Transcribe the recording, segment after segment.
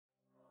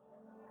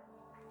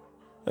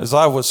As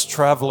I was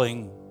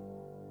traveling,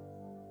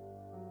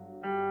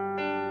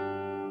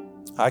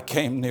 I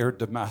came near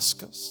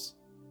Damascus.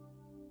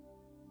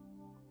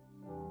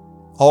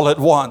 All at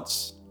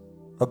once,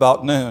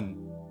 about noon,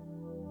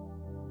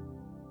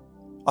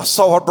 I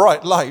saw a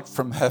bright light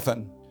from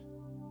heaven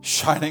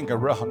shining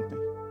around me.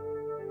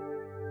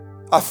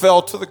 I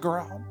fell to the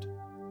ground.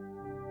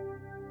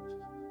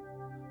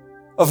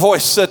 A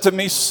voice said to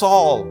me,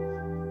 "Saul,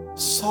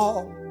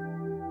 Saul,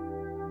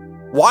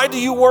 why do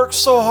you work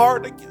so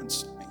hard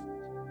against me?"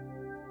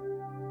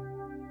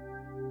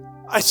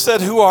 I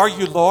said, "Who are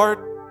you, Lord?"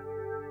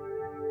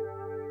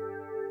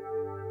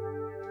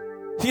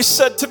 He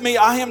said to me,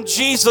 "I am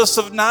Jesus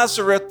of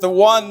Nazareth, the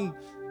one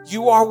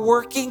you are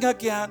working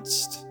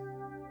against."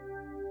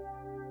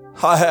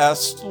 I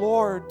asked,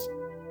 "Lord,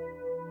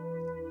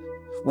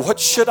 what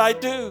should I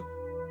do?"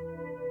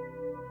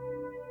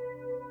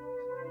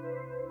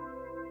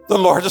 The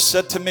Lord has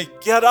said to me,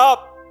 "Get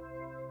up,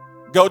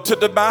 go to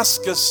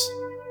Damascus.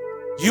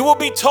 You will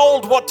be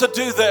told what to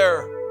do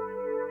there."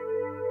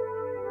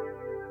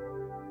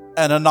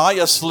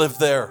 Ananias lived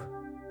there.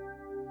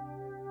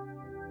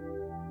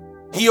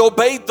 He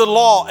obeyed the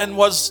law and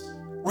was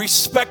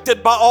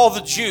respected by all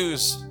the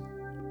Jews.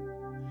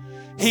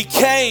 He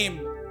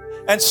came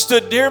and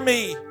stood near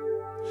me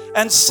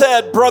and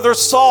said, "Brother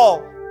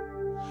Saul,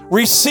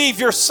 receive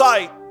your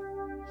sight."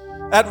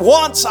 At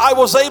once I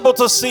was able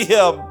to see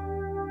him.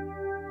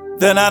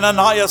 Then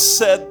Ananias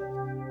said,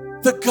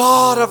 "The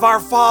God of our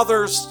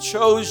fathers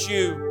chose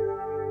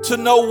you to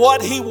know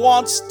what he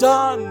wants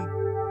done.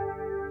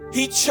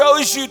 He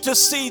chose you to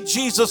see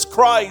Jesus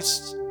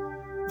Christ,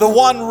 the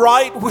one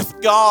right with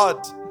God,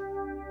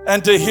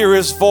 and to hear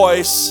his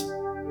voice.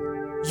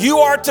 You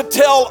are to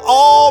tell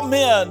all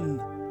men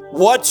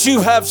what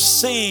you have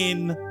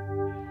seen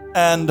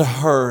and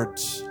heard."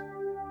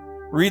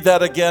 Read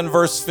that again,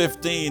 verse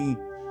 15.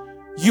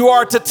 You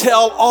are to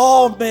tell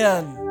all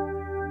men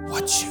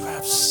what you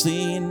have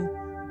seen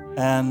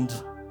and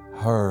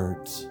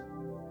heard.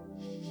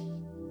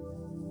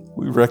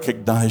 We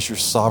recognize your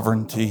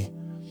sovereignty.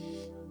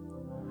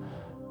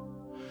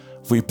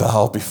 We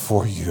bow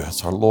before you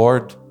as our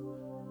Lord.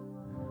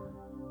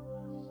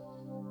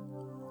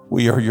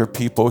 We are your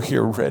people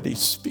here ready.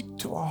 Speak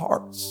to our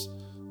hearts.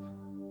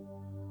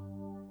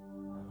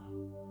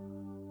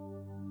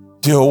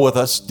 Deal with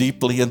us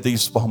deeply in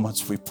these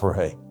moments, we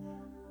pray.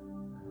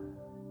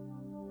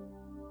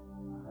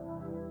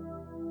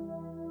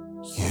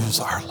 Use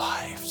our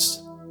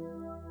lives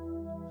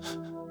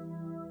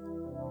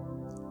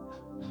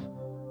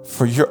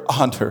for your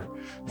honor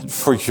and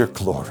for your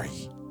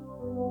glory.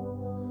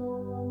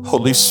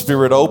 Holy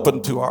Spirit,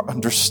 open to our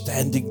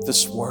understanding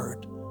this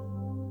word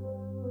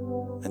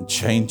and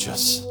change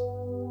us.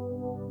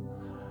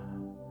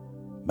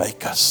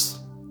 Make us,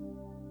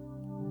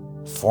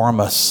 form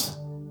us,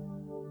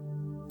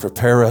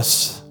 prepare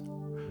us,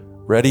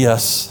 ready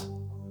us,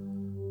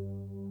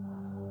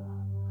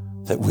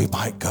 that we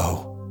might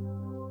go.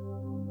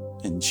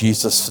 In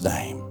Jesus'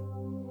 name,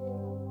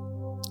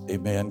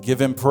 amen. Give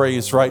him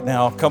praise right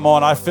now. Come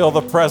on, I feel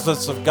the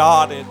presence of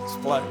God in this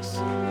place.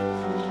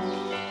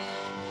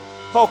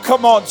 Oh,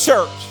 come on,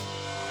 church.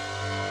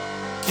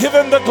 Give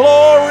him the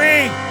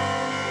glory.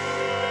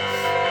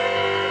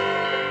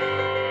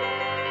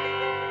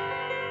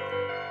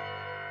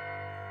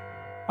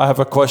 I have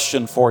a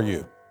question for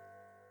you.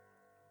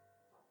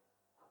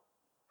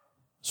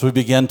 As we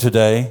begin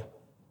today,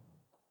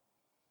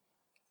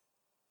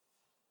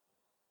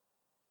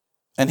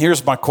 and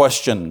here's my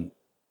question.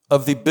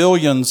 Of the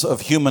billions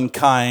of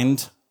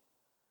humankind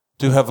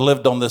to have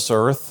lived on this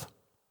earth,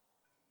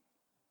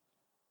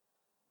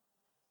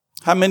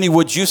 how many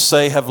would you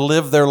say have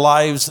lived their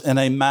lives in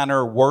a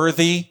manner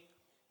worthy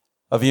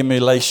of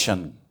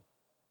emulation?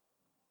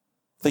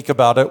 Think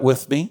about it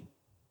with me.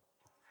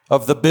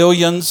 Of the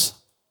billions,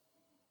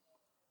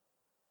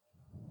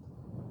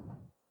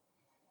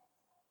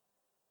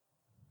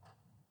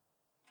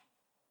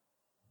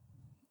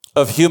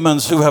 of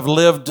humans who have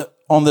lived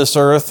on this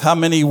earth, how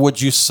many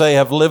would you say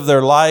have lived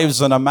their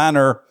lives in a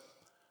manner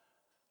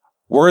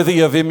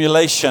worthy of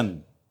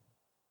emulation?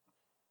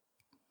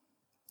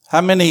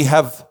 How many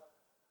have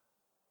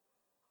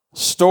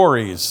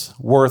stories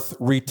worth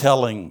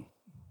retelling?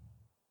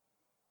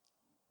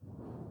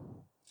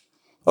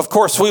 Of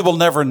course, we will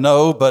never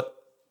know, but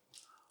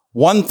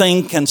one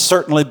thing can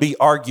certainly be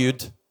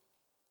argued,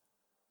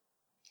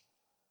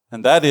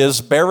 and that is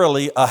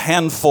barely a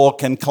handful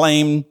can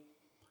claim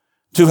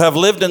to have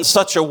lived in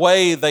such a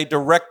way they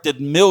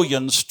directed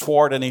millions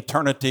toward an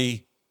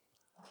eternity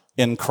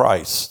in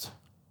Christ.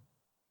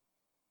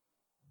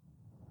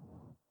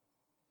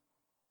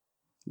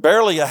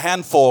 Barely a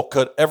handful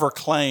could ever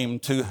claim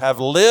to have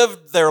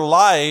lived their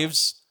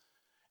lives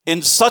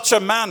in such a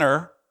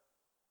manner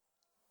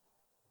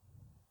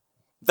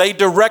they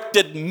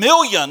directed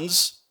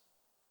millions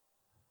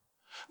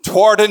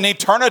toward an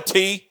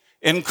eternity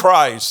in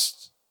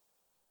Christ.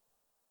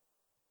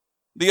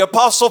 The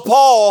Apostle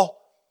Paul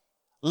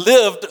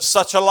lived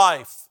such a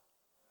life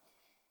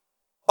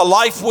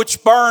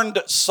which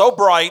burned so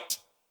bright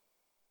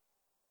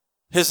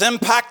His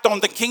impact on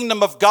the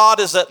kingdom of God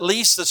is at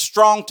least as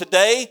strong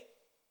today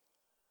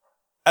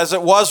as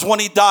it was when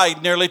he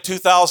died nearly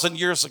 2,000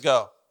 years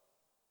ago.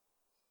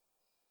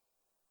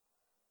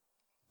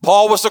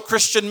 Paul was a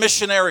Christian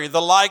missionary,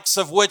 the likes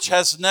of which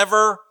has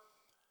never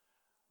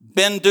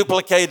been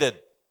duplicated.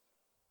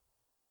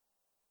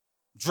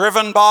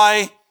 Driven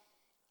by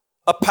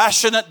a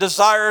passionate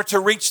desire to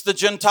reach the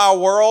Gentile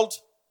world,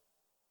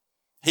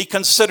 he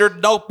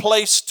considered no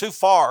place too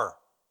far.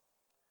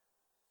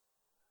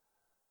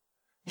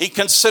 He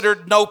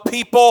considered no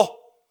people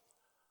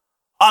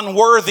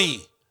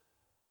unworthy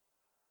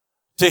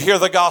to hear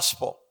the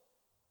gospel.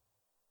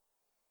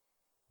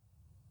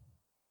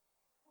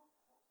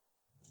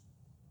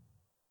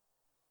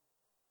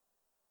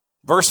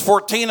 Verse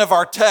 14 of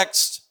our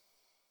text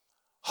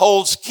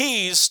holds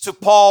keys to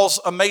Paul's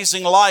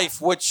amazing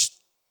life, which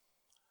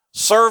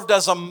served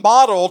as a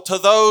model to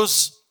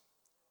those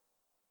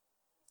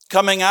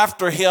coming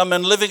after him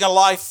and living a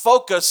life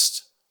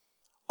focused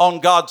on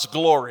God's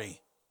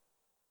glory.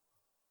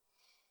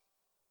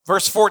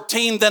 Verse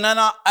 14, then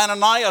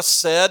Ananias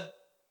said,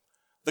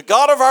 the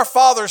God of our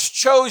fathers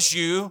chose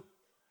you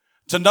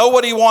to know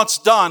what he wants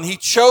done. He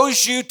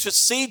chose you to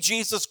see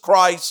Jesus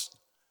Christ,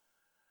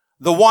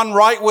 the one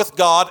right with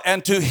God,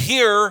 and to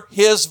hear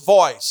his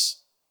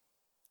voice.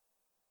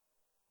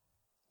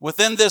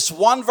 Within this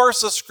one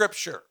verse of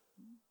Scripture,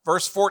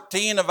 verse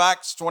 14 of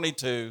Acts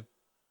 22,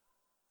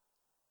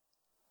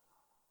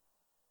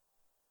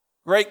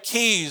 great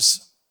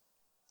keys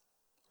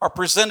are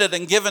presented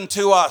and given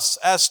to us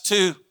as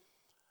to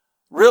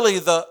really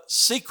the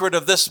secret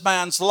of this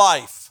man's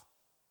life.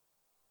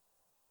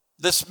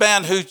 This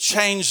man who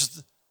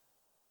changed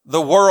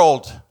the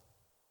world.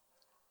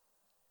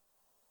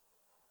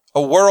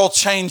 A world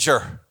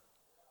changer.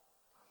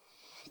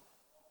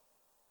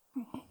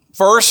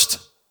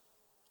 First,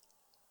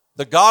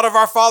 the God of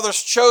our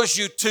fathers chose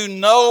you to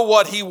know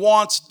what he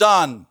wants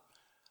done.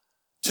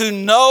 To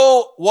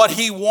know what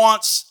he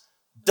wants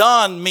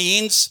done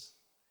means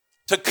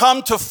to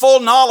come to full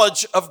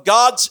knowledge of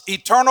God's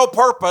eternal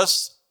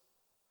purpose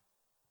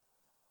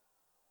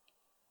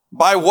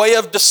by way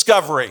of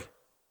discovery.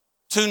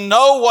 To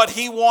know what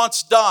he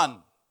wants done.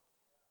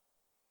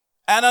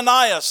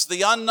 Ananias,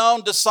 the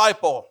unknown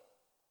disciple,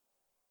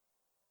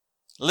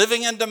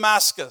 living in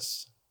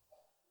Damascus,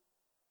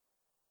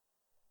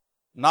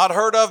 not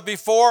heard of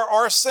before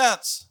or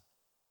since,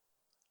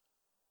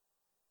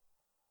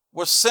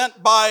 was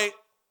sent by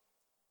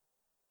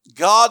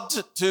God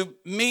to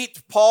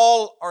meet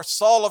Paul or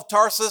Saul of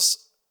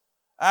Tarsus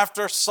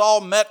after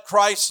Saul met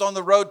Christ on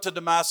the road to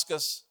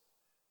Damascus.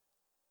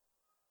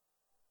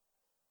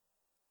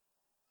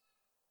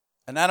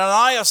 And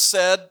Ananias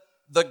said,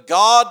 the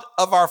God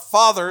of our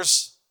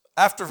fathers,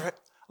 after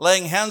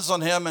laying hands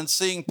on him and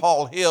seeing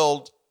Paul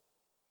healed,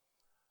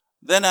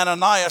 then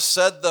Ananias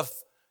said, the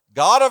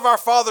God of our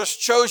fathers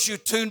chose you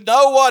to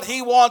know what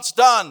he wants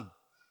done.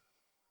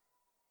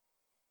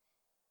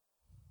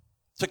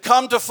 To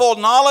come to full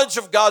knowledge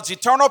of God's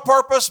eternal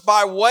purpose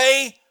by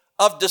way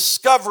of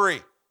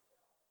discovery.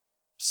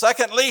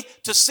 Secondly,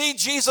 to see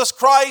Jesus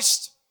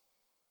Christ,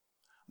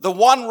 the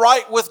one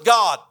right with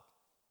God.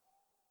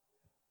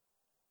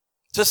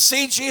 To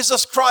see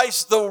Jesus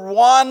Christ, the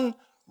one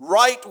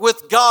right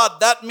with God.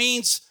 That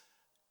means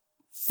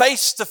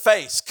face to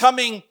face,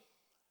 coming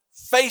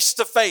face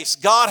to face.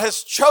 God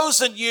has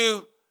chosen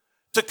you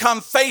to come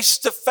face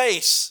to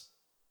face,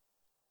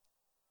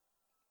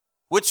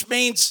 which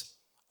means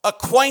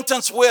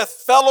acquaintance with,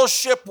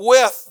 fellowship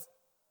with,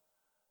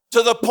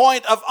 to the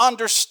point of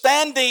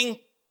understanding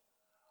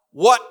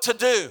what to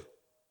do.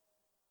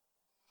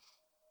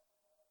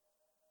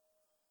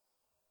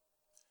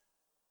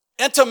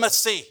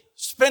 Intimacy,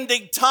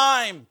 spending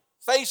time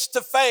face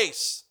to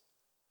face,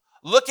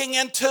 looking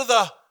into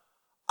the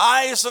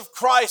eyes of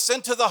Christ,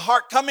 into the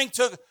heart, coming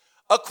to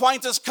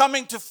acquaintance,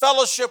 coming to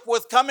fellowship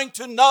with, coming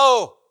to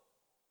know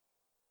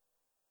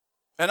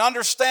and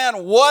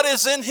understand what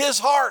is in his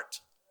heart.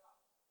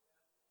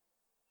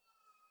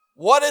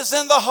 What is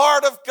in the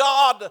heart of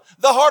God,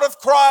 the heart of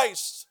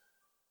Christ?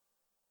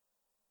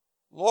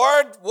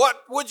 Lord,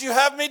 what would you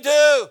have me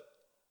do?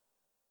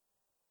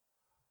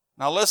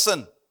 Now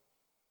listen,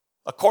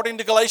 according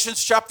to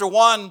Galatians chapter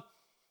 1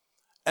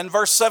 and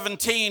verse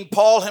 17,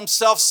 Paul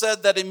himself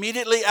said that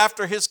immediately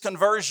after his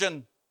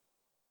conversion,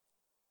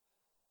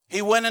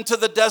 he went into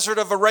the desert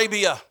of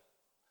Arabia,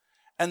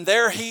 and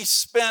there he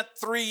spent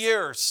 3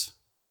 years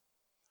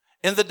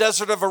in the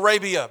desert of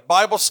Arabia.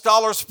 Bible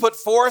scholars put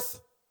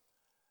forth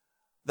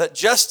that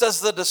just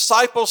as the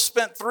disciples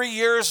spent 3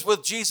 years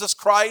with Jesus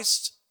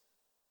Christ,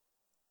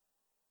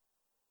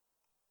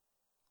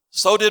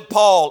 so did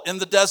Paul in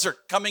the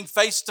desert, coming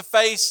face to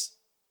face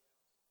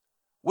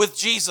with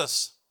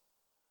Jesus.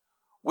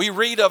 We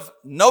read of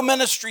no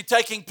ministry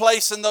taking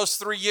place in those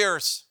 3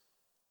 years.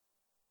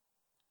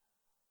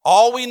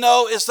 All we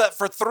know is that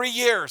for 3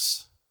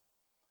 years,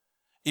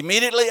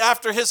 immediately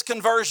after his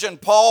conversion,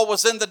 Paul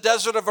was in the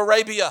desert of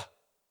Arabia.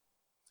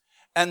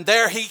 And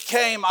there he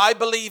came, I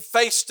believe,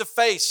 face to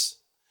face.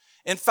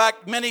 In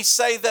fact, many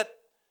say that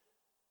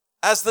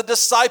as the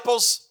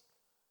disciples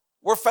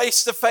were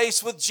face to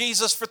face with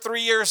Jesus for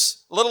 3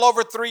 years, a little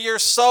over 3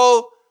 years,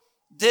 so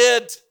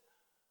did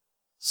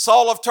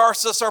Saul of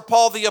Tarsus, or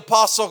Paul the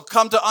Apostle,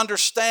 come to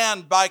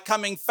understand by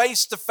coming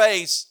face to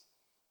face.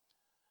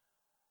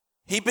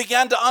 He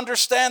began to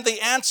understand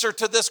the answer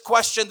to this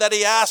question that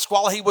he asked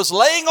while he was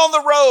laying on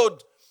the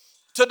road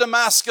to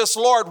Damascus.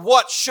 Lord,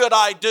 what should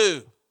I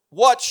do?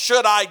 What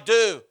should I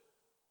do?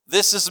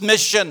 This is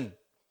mission.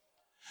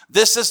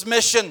 This is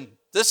mission.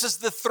 This is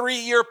the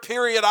 3-year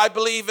period, I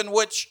believe, in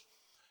which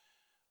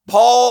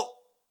Paul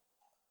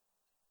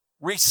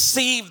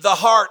received the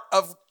heart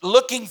of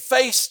looking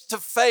face to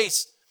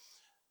face.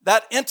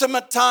 That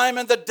intimate time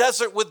in the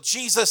desert with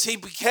Jesus, he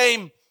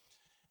came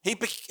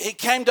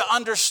to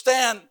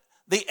understand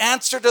the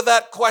answer to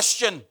that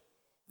question.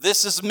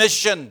 This is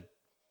mission.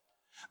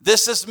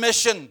 This is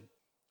mission.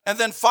 And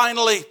then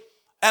finally,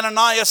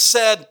 Ananias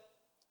said,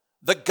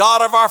 the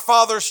God of our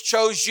fathers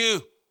chose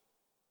you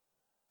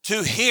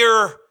to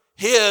hear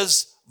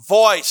his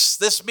voice.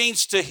 This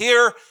means to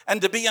hear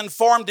and to be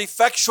informed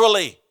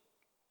effectually.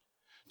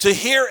 To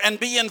hear and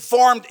be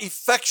informed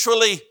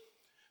effectually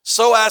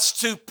so as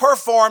to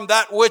perform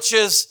that which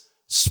is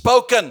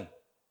spoken.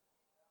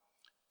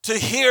 To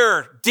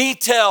hear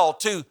detail,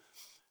 to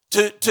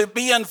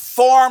be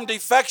informed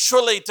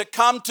effectually, to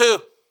come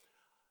to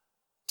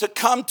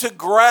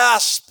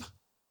grasp,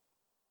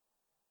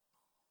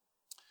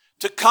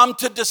 to come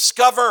to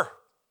discover.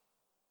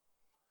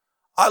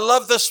 I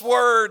love this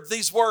word,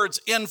 these words,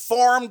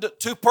 informed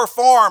to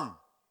perform.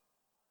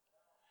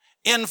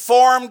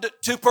 Informed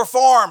to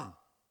perform.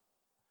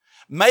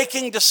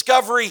 Making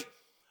discovery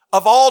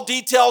of all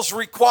details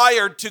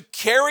required to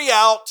carry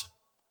out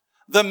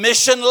the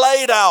mission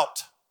laid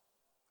out.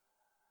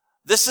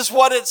 This is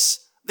what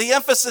the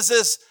emphasis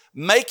is,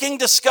 making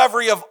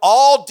discovery of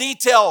all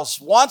details.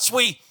 Once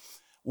we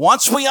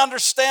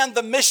understand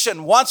the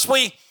mission, once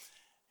we,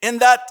 in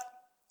that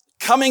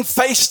coming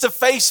face to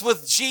face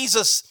with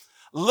Jesus,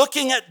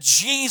 looking at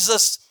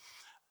Jesus,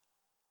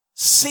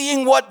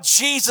 seeing what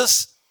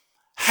Jesus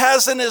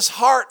has in his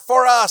heart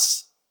for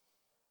us,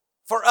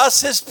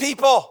 his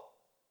people.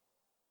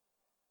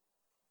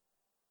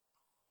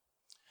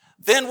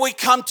 Then we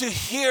come to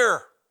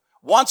hear.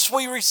 Once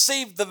we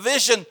receive the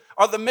vision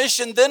or the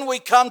mission, then we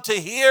come to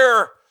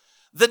hear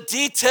the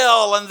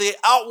detail and the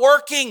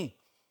outworking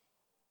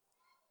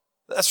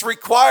that's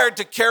required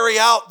to carry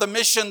out the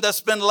mission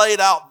that's been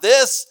laid out.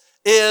 This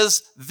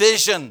is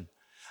vision.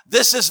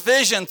 This is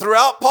vision.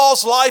 Throughout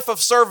Paul's life of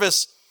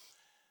service,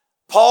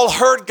 Paul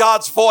heard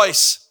God's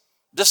voice,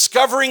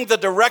 discovering the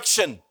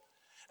direction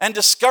and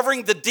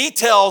discovering the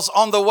details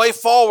on the way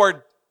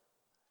forward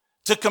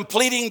to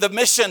completing the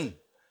mission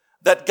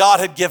that God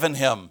had given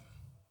him.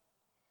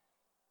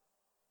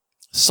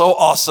 So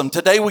awesome.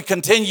 Today we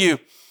continue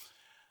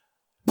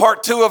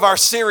part 2 of our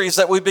series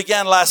that we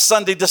began last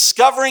Sunday,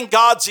 discovering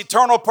God's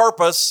eternal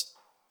purpose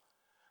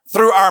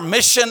through our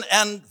mission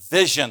and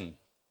vision.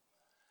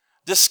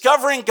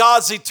 Discovering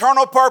God's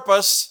eternal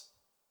purpose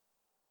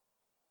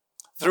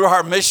through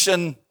our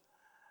mission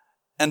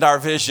and our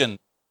vision.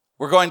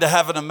 We're going to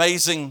have an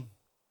amazing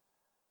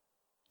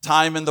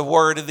time in the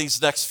Word in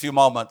these next few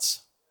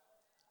moments,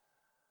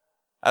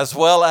 as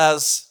well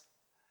as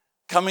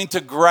coming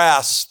to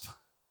grasp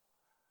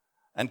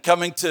and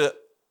coming to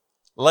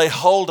lay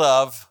hold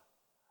of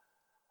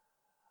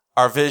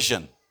our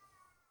vision.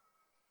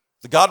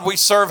 The God we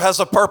serve has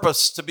a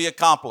purpose to be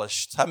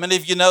accomplished. How many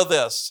of you know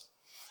this?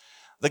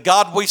 The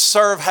God we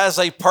serve has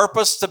a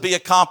purpose to be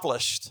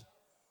accomplished.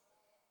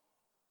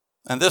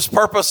 And this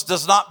purpose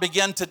does not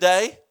begin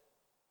today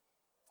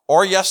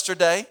or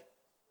yesterday,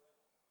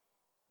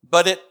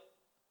 but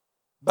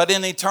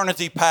in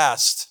eternity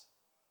past.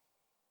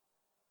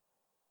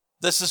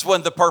 This is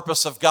when the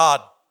purpose of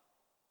God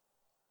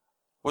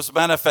was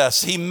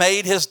manifest. He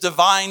made his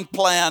divine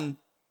plan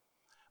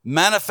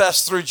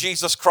manifest through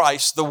Jesus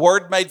Christ, the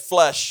Word made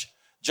flesh.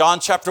 John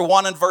chapter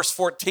 1 and verse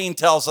 14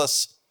 tells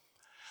us,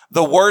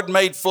 the Word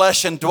made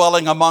flesh and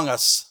dwelling among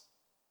us.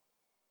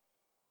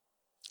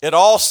 It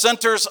all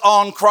centers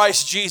on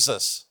Christ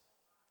Jesus.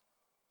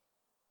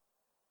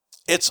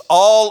 It's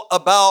all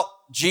about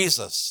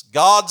Jesus.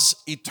 God's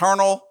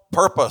eternal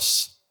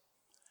purpose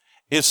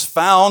is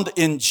found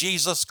in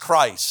Jesus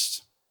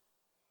Christ.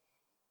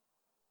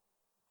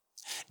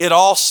 It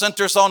all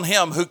centers on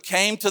him who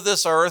came to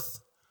this earth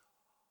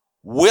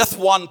with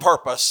one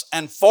purpose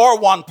and for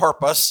one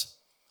purpose,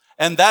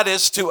 and that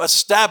is to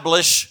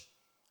establish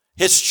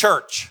his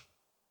church.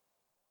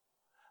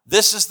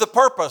 This is the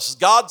purpose.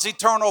 God's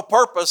eternal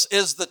purpose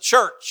is the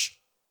church.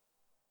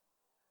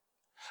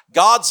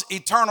 God's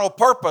eternal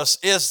purpose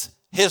is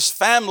his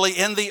family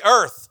in the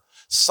earth,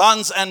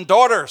 sons and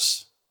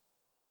daughters.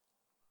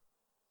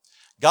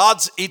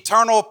 God's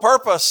eternal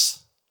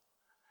purpose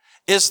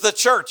is the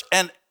church,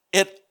 and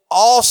it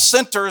all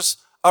centers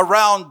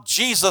around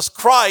Jesus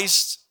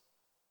Christ,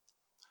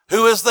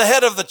 who is the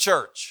head of the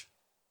church.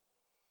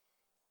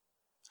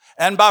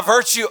 And by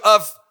virtue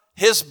of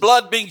his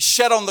blood being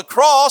shed on the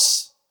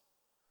cross,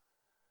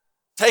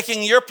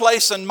 taking your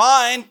place and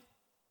mine,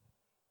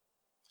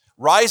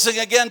 rising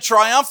again,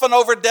 triumphant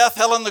over death,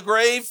 hell, and the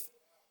grave.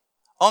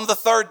 On the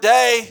third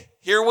day,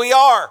 here we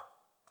are.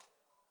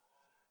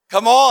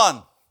 Come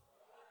on.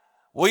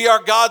 We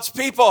are God's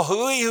people,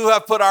 who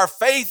have put our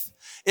faith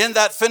in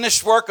that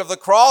finished work of the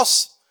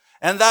cross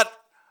and that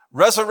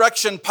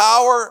resurrection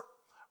power,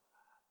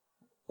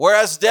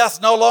 whereas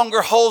death no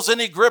longer holds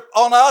any grip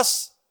on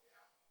us.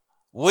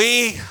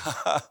 We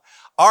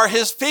are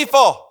his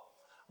people.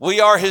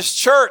 We are his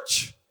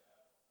church.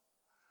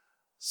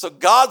 So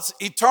God's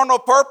eternal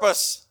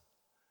purpose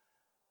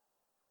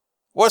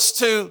was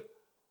to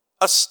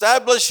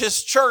establish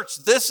his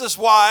church. This is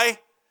why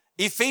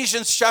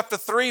Ephesians chapter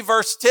 3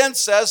 verse 10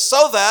 says,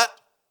 so that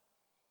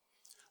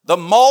the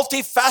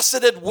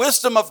multifaceted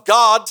wisdom of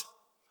God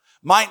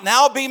might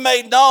now be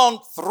made known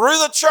through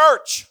the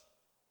church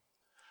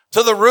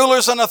to the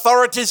rulers and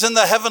authorities in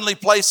the heavenly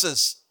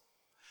places.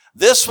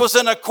 This was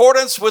in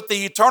accordance with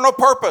the eternal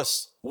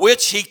purpose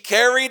which he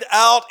carried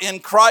out in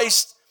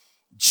Christ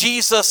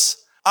Jesus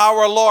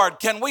our Lord.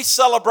 Can we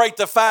celebrate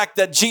the fact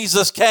that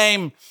Jesus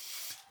came?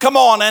 Come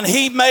on, and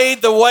he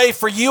made the way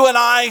for you and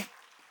I.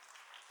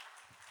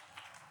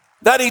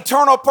 That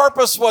eternal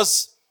purpose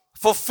was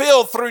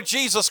fulfilled through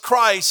Jesus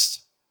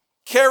Christ,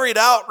 carried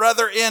out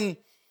rather in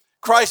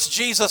Christ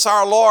Jesus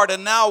our Lord.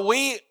 And now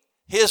we,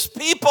 his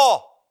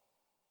people,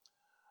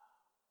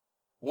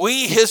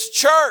 we, his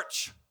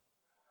church,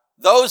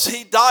 those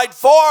he died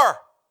for,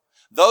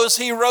 those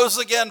he rose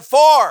again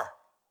for,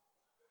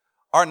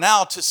 are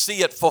now to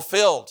see it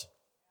fulfilled.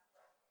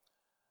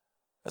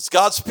 As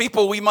God's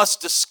people, we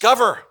must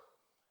discover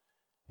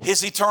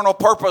his eternal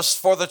purpose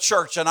for the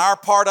church and our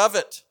part of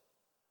it.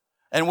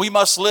 And we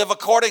must live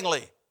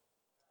accordingly.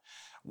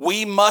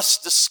 We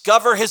must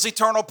discover his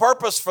eternal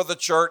purpose for the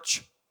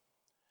church,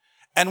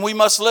 and we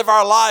must live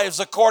our lives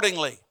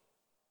accordingly.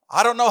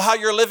 I don't know how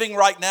you're living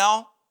right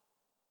now.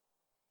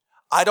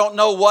 I don't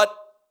know what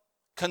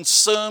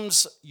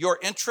consumes your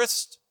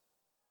interest.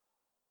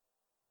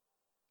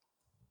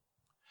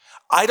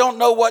 I don't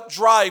know what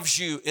drives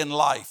you in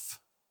life.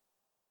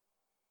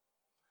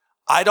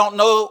 I don't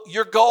know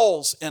your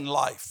goals in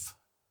life.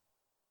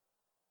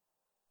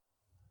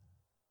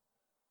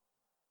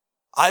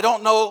 I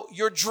don't know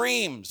your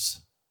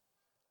dreams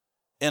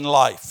in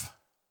life.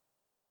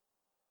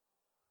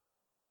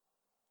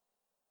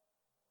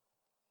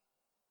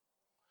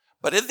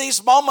 But in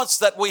these moments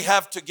that we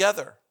have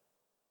together,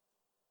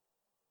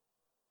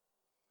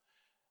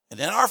 and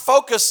in our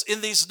focus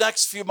in these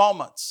next few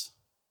moments,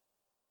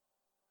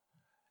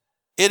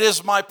 it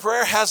is my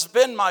prayer, has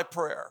been my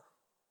prayer,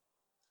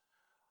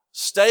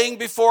 staying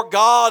before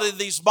God in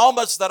these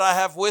moments that I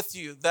have with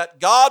you, that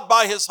God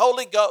by his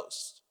Holy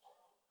Ghost,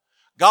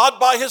 God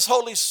by his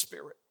Holy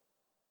Spirit,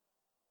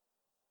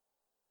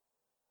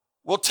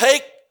 will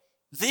take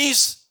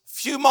these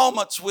few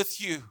moments with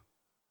you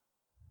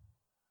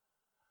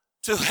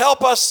to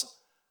help us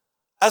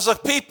as a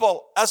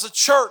people, as a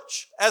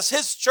church, as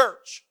his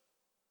church,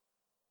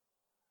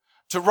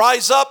 to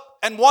rise up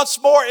and once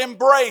more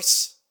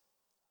embrace,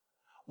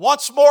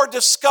 once more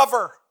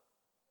discover,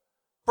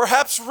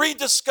 perhaps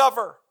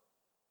rediscover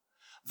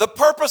the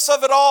purpose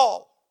of it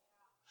all,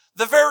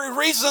 the very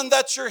reason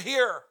that you're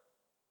here,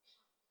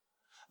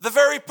 the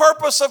very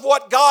purpose of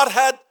what God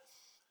had,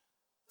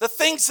 the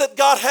things that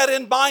God had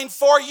in mind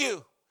for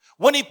you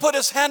when he put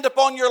his hand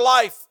upon your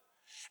life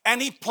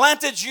and he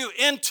planted you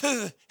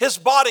into his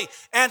body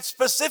and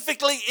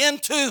specifically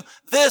into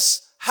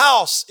this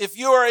house, if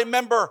you are a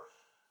member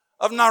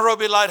of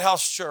Nairobi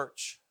Lighthouse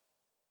Church.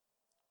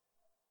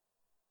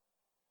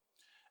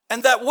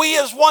 And that we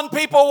as one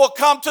people will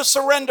come to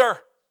surrender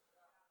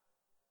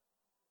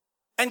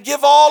and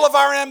give all of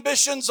our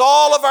ambitions,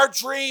 all of our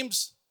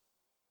dreams,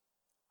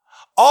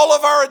 all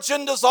of our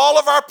agendas, all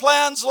of our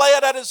plans, lay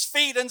it at his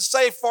feet and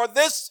say, for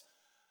this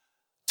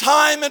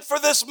time and for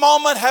this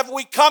moment have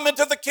we come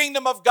into the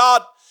kingdom of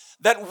God,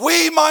 that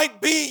we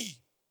might be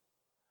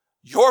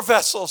your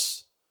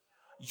vessels,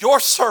 your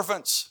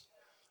servants,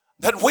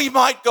 that we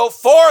might go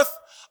forth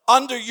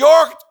under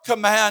your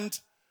command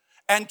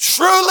and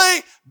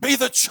truly be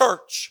the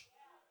church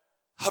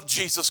of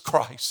Jesus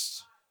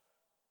Christ.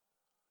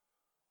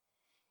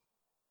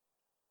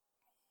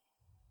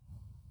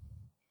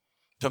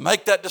 To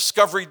make that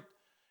discovery,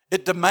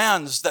 it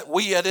demands that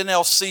we at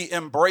NLC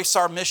embrace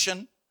our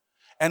mission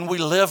and we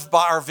live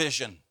by our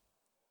vision.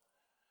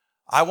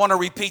 I want to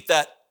repeat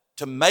that.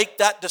 To make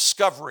that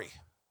discovery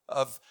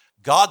of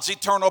God's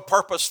eternal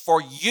purpose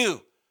for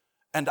you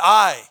and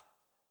I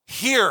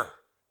here,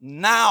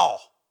 now,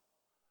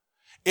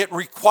 it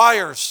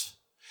requires,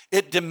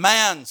 it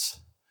demands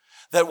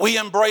that we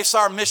embrace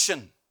our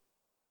mission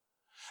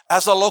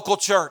as a local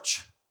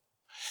church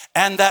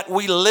and that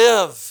we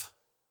live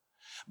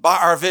by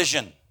our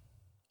vision.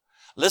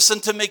 Listen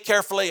to me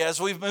carefully as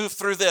we move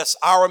through this.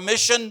 Our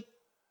mission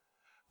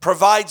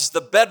provides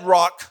the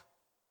bedrock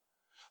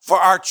for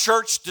our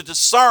church to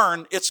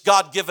discern its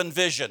God-given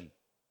vision.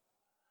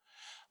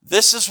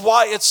 This is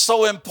why it's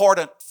so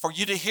important for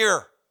you to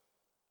hear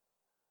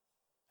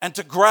and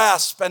to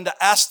grasp and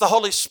to ask the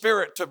Holy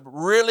Spirit to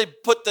really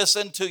put this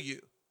into you.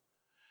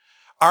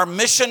 Our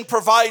mission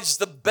provides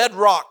the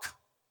bedrock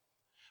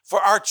for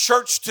our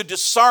church to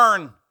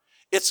discern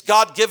its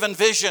God-given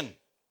vision.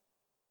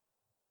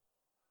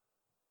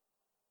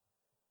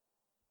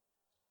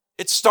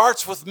 It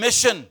starts with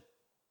mission.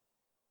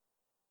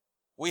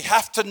 We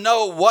have to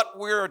know what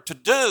we're to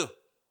do.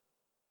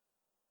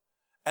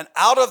 And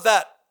out of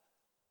that,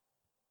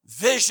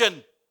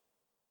 vision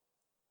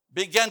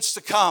begins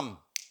to come.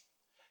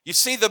 You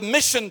see, the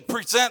mission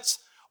presents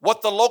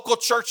what the local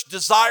church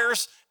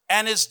desires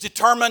and is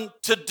determined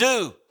to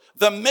do.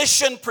 The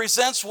mission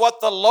presents what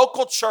the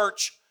local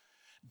church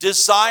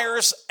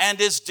desires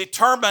and is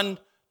determined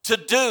to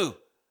do.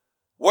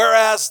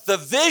 Whereas the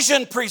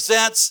vision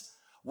presents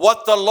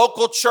what the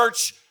local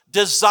church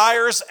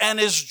desires and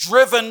is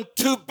driven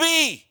to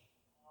be.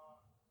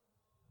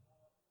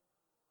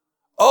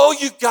 Oh,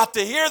 you got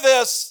to hear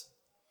this.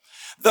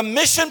 The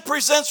mission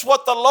presents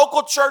what the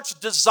local church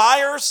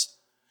desires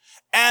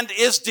and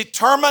is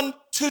determined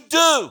to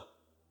do.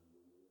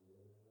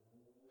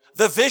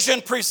 The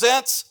vision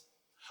presents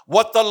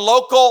what the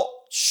local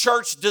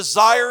church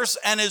desires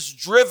and is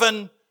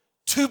driven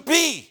to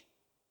be.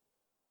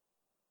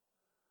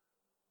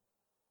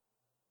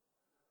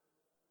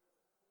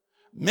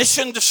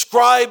 Mission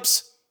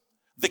describes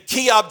the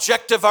key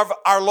objective of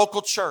our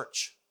local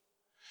church.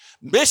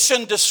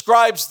 Mission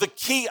describes the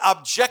key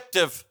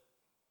objective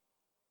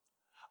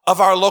of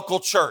our local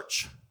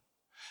church.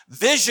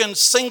 Vision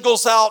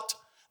singles out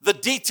the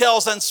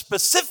details and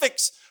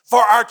specifics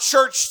for our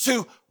church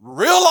to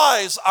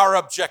realize our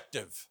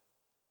objective.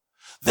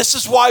 This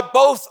is why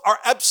both are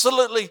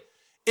absolutely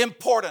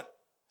important.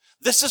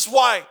 This is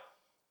why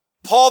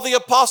Paul the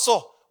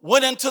Apostle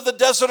went into the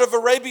desert of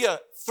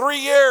Arabia 3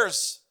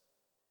 years.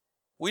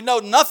 We know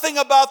nothing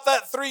about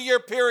that 3-year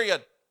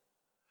period,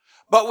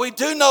 but we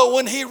do know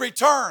when he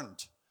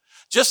returned.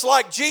 Just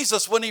like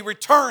Jesus, when he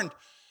returned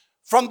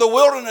from the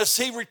wilderness,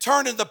 he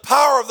returned in the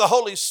power of the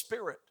Holy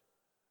Spirit.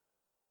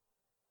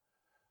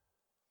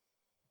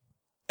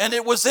 And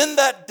it was in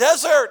that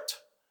desert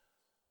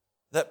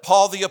that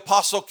Paul the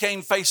Apostle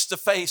came face to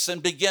face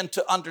and began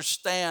to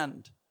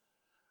understand,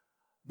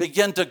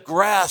 began to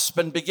grasp,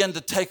 and began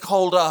to take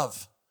hold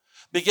of,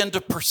 began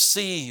to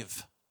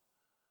perceive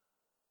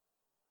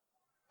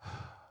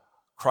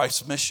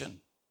Christ's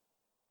mission.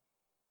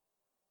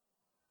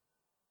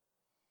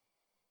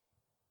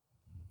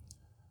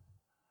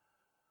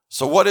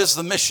 So what is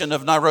the mission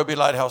of Nairobi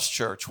Lighthouse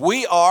Church?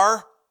 We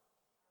are,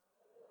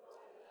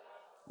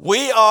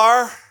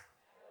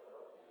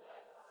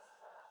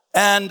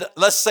 and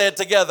let's say it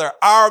together.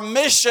 Our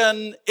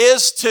mission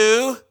is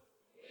to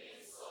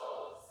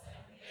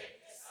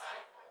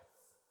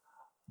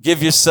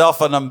give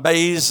yourself an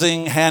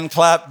amazing hand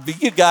clap.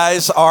 You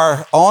guys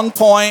are on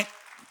point.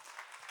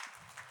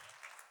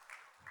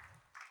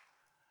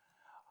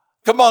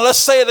 Come on, let's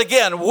say it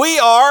again. We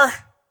are,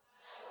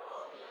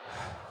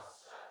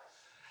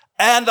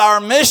 and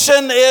our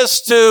mission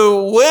is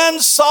to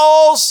win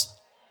souls.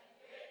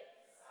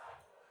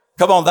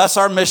 Come on, that's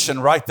our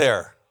mission right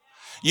there.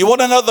 You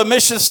want to know the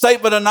mission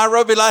statement of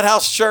Nairobi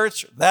Lighthouse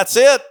Church? That's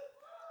it.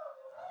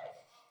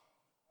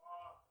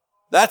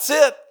 That's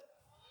it.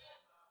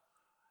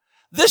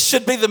 This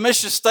should be the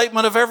mission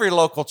statement of every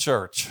local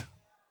church.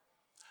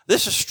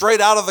 This is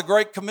straight out of the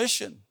Great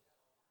Commission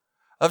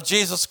of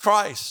Jesus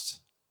Christ.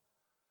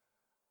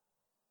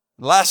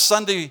 Last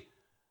Sunday,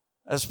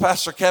 as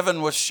Pastor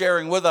Kevin was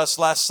sharing with us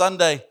last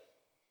Sunday,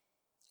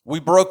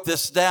 we broke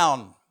this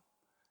down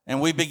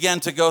and we began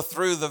to go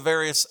through the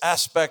various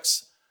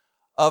aspects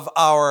of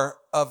our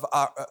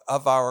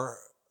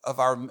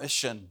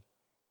mission.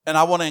 And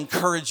I want to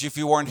encourage you, if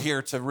you weren't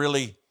here, to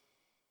really,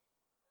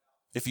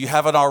 if you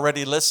haven't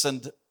already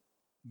listened,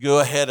 go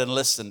ahead and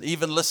listen.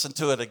 Even listen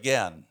to it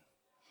again.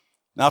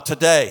 Now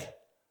today,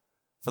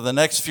 for the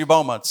next few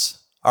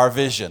moments, our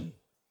vision.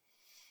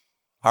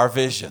 Our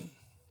vision.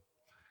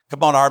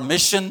 Come on, our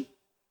mission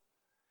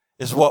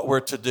is what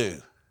we're to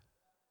do.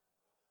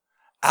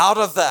 Out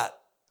of that,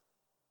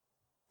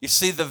 you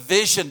see, the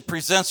vision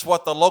presents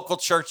what the local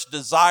church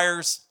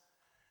desires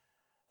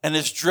and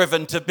is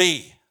driven to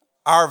be.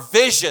 Our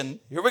vision,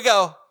 here we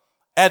go,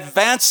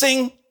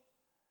 advancing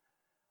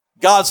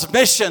God's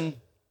mission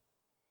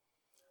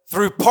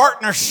through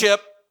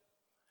partnership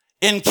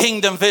in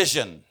kingdom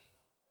vision.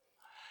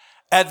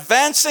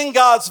 Advancing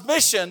God's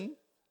mission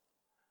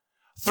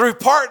through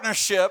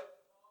partnership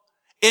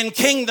in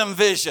kingdom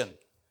vision.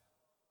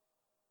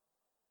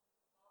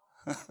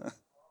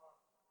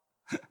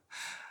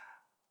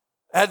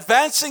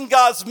 Advancing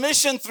God's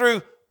mission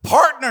through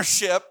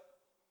partnership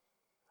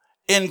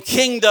in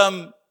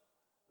kingdom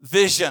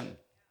vision.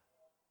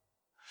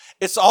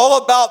 It's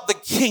all about the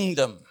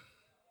kingdom.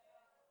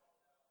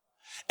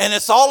 And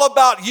it's all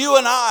about you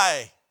and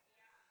I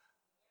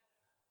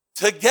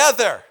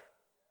together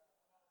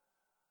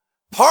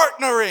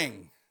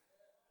partnering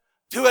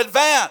to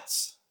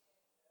advance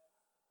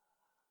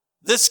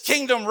this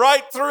kingdom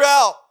right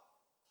throughout,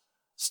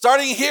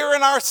 starting here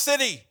in our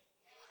city,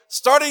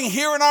 starting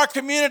here in our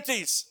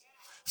communities,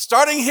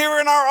 starting here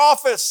in our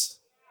office.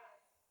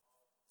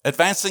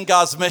 Advancing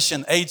God's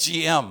mission,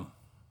 AGM.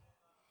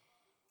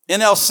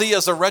 NLC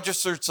as a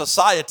registered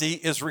society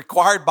is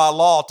required by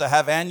law to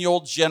have annual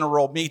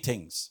general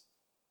meetings.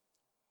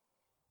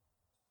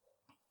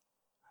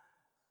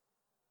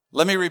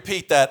 Let me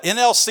repeat that.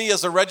 NLC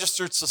as a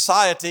registered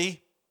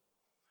society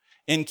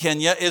in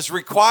Kenya is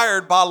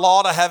required by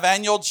law to have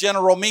annual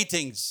general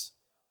meetings.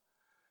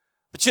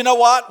 But you know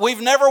what?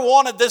 We've never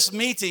wanted this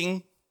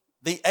meeting,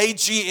 the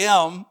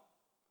AGM,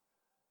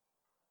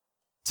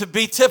 to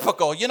be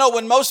typical. You know,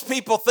 when most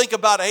people think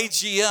about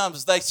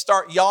AGMs, they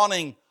start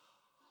yawning.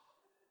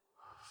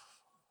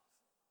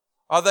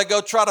 Or they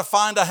go try to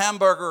find a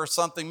hamburger or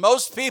something.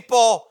 Most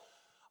people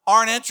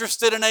aren't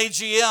interested in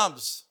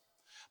AGMs.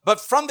 But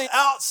from the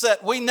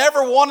outset, we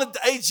never wanted the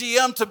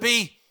AGM to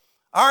be,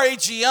 our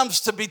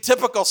AGMs to be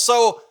typical.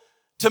 So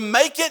to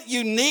make it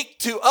unique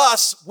to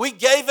us, we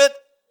gave it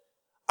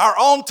our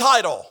own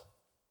title.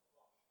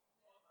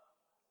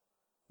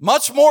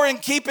 Much more in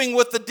keeping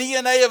with the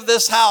DNA of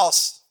this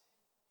house.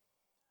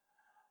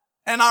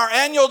 And our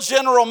annual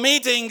general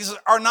meetings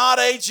are not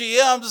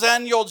AGMs,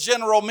 annual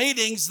general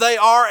meetings. They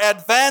are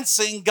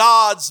advancing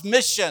God's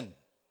mission.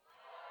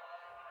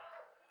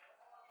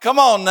 Come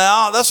on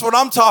now, that's what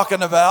I'm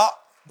talking about.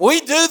 We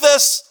do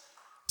this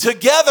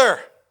together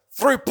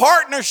through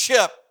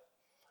partnership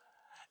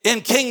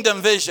in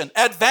Kingdom Vision,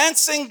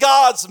 advancing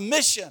God's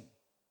mission.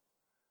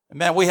 And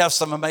man, we have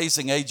some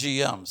amazing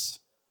AGMs.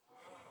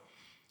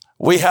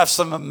 We have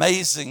some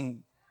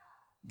amazing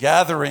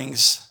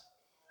gatherings.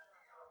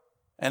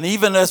 And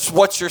even as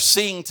what you're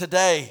seeing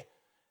today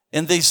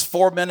in these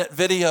 4-minute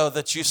video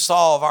that you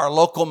saw of our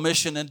local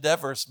mission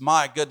endeavors,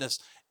 my goodness,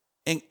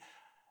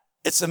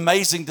 it's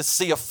amazing to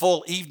see a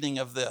full evening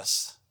of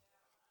this,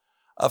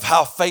 of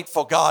how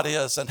faithful God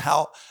is and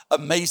how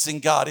amazing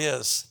God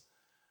is.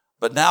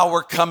 But now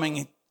we're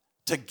coming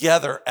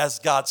together as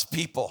God's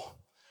people,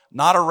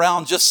 not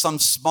around just some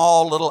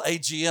small little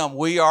AGM.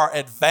 We are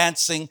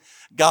advancing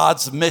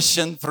God's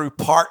mission through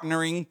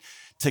partnering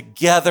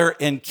together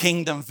in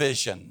Kingdom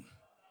Vision.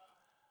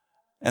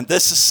 And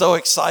this is so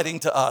exciting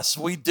to us.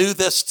 We do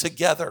this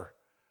together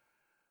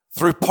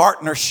through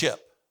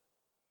partnership.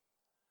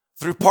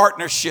 Through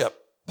partnership.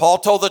 Paul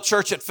told the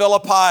church at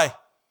Philippi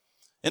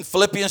in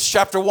Philippians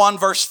chapter 1,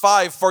 verse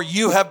 5, "For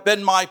you have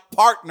been my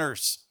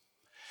partners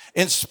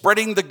in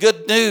spreading the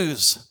good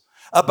news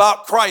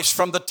about Christ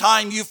from the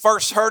time you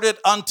first heard it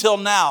until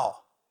now."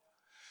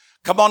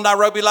 Come on,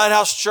 Nairobi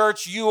Lighthouse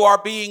Church, you are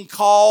being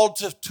called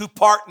to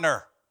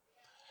partner.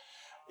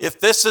 If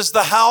this is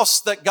the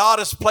house that God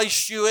has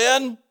placed you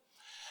in,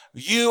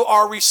 you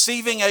are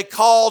receiving a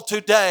call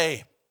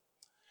today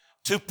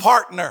to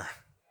partner.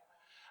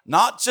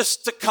 Not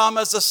just to come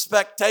as a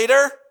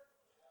spectator,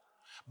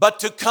 but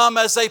to come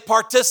as a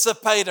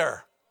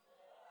participator.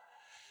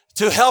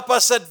 To help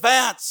us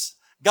advance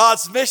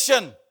God's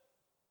mission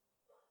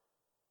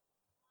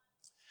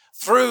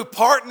through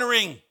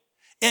partnering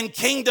in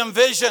Kingdom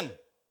Vision.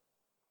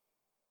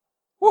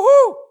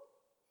 Woohoo!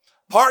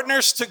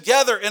 Partners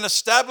together in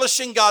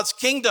establishing God's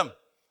kingdom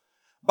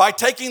by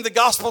taking the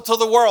gospel to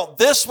the world.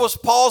 This was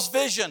Paul's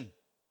vision.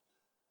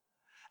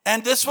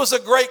 And this was a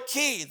great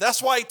key.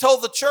 That's why he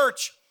told the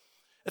church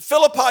at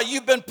Philippi,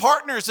 you've been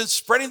partners in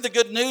spreading the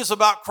good news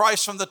about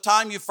Christ from the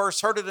time you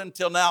first heard it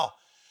until now.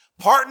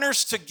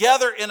 Partners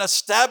together in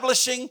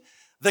establishing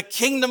the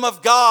kingdom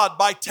of God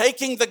by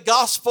taking the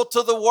gospel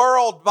to the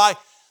world, by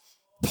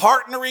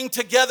partnering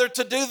together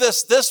to do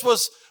this. This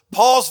was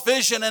Paul's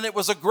vision, and it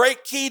was a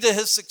great key to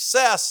his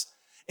success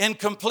in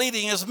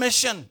completing his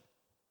mission.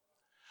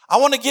 I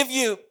want to give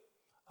you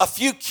a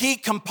few key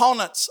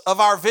components of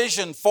our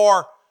vision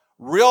for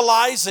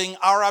realizing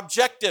our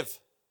objective.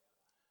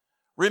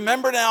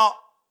 Remember now,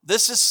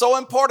 this is so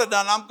important,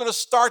 and I'm going to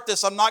start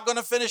this. I'm not going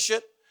to finish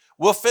it.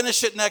 We'll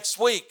finish it next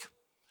week.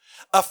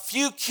 A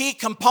few key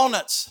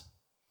components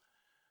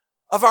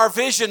of our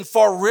vision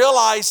for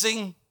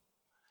realizing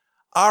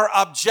our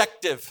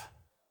objective.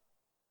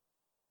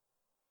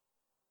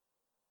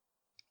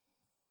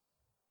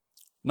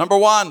 Number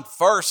one,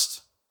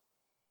 first,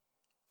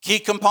 key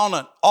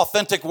component,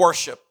 authentic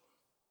worship.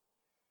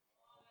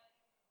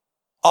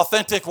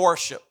 Authentic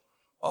worship.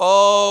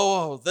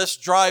 Oh, this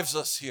drives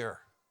us here.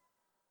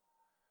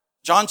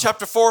 John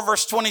chapter 4,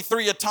 verse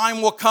 23, "A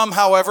time will come,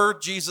 however,"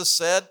 Jesus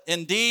said,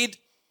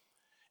 "indeed,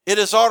 it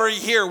is already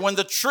here, when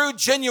the true,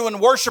 genuine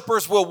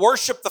worshipers will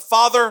worship the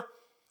Father.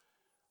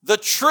 The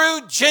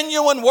true,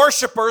 genuine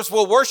worshipers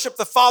will worship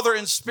the Father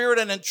in spirit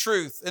and in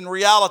truth, in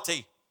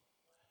reality.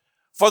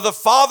 For the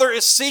Father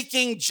is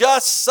seeking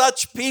just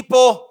such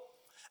people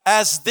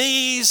as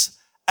these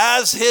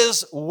as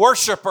His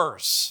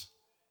worshipers."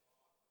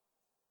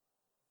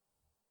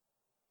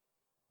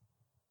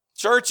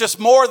 Church is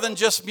more than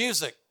just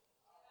music.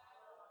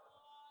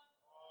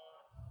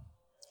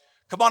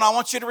 Come on, I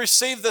want you to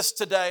receive this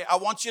today. I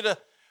want you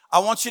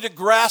to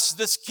grasp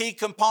this key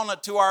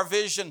component to our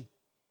vision.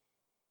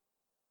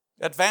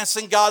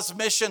 Advancing God's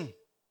mission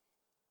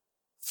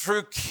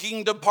through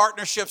kingdom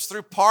partnerships,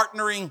 through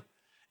partnering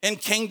in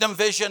Kingdom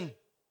Vision.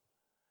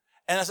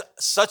 And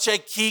such a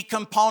key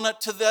component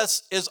to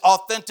this is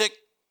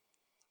authentic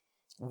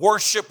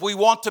worship, we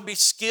want to be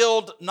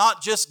skilled,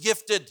 not just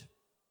gifted.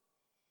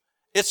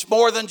 It's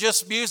more than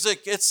just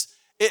music.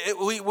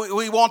 We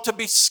want to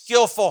be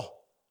skillful,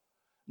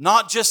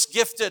 not just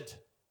gifted.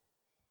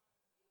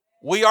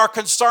 We are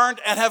concerned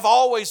and have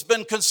always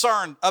been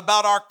concerned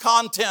about our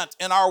content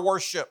in our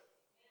worship.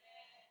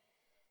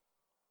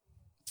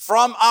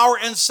 From our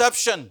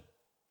inception,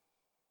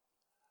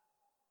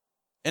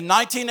 in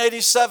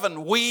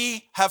 1987,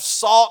 we have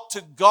sought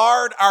to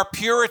guard our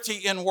purity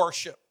in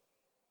worship.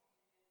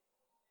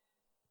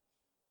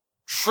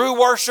 True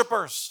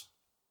worshipers.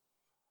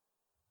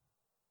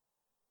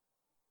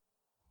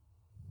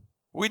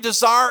 We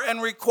desire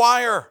and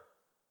require,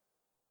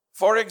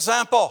 for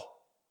example,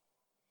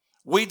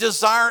 we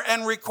desire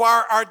and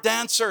require our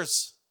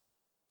dancers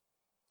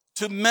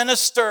to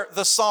minister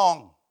the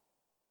song,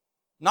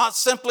 not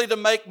simply to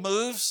make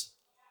moves.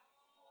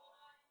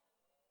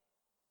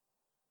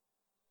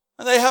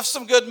 And they have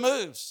some good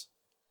moves.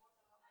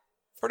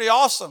 Pretty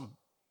awesome.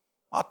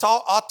 I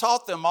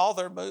taught them all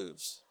their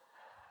moves.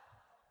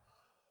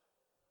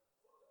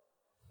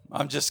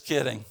 I'm just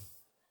kidding.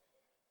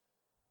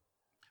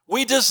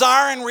 We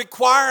desire and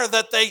require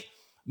that they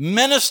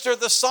minister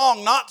the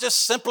song, not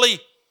just simply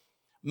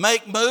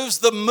make moves.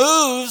 The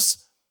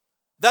moves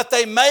that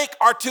they make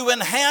are to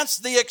enhance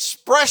the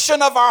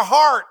expression of our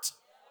heart.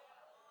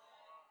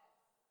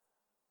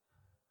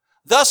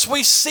 Thus,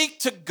 we seek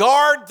to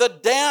guard the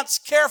dance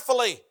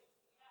carefully.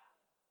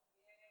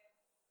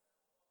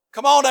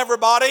 Come on,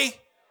 everybody.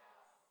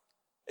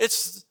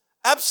 It's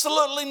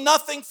absolutely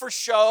nothing for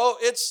show.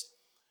 It's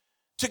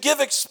to give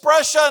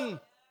expression,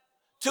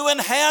 to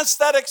enhance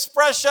that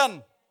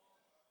expression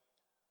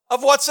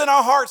of what's in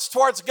our hearts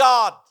towards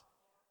God.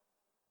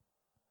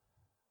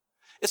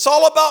 It's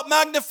all about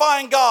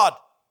magnifying God.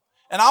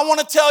 And I want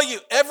to tell you,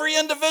 every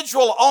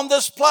individual on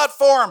this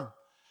platform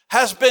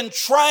has been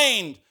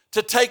trained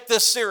to take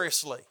this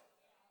seriously.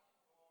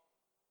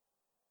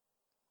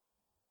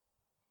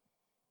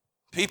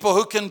 People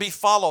who can be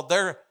followed.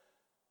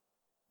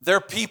 They're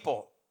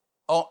people.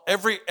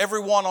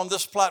 Everyone on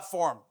this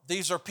platform.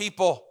 These are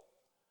people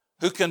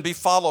who can be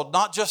followed,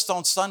 not just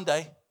on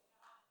Sunday,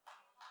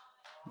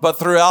 but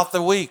throughout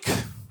the week.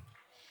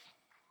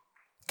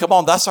 Come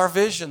on, that's our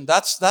vision.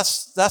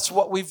 That's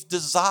what we've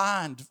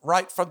designed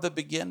right from the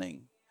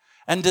beginning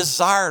and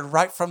desired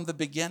right from the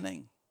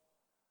beginning.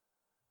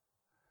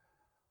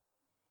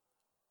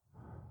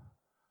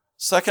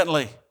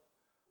 Secondly,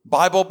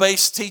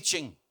 Bible-based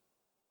teaching.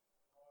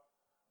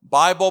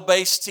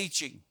 Bible-based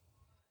teaching.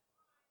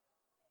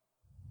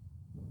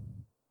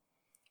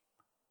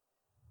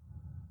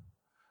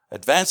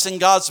 Advancing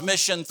God's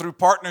mission through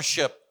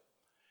partnership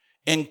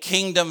in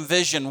kingdom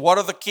vision. What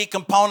are the key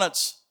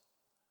components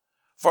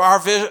for our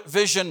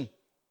vision,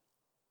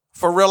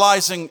 for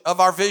realizing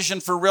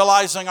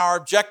our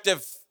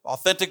objective?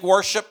 Authentic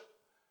worship,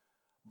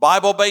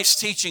 Bible-based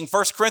teaching.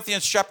 1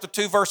 Corinthians chapter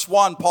 2, verse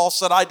 1, Paul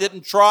said, I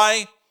didn't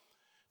try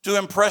to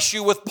impress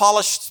you with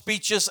polished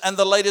speeches and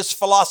the latest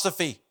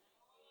philosophy.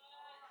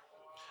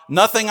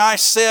 Nothing I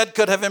said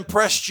could have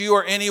impressed you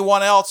or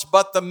anyone else,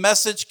 but the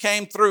message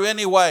came through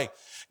anyway.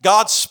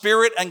 God's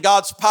Spirit and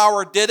God's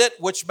power did it,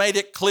 which made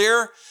it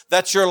clear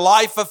that your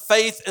life of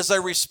faith is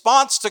a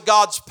response to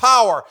God's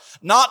power,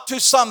 not to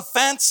some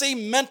fancy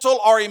mental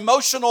or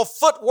emotional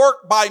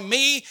footwork by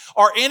me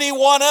or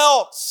anyone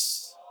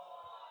else.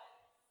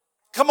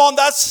 Come on,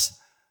 that's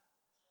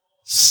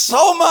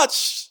so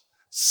much,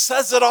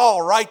 says it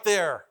all right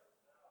there.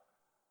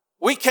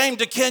 We came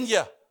to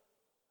Kenya,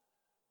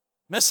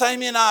 Miss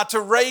Amy and I,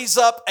 to raise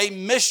up a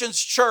missions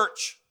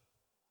church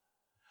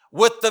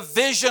with the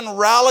vision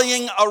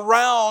rallying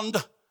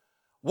around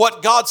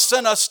what God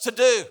sent us to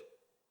do.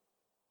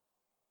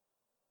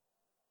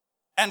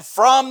 And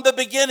from the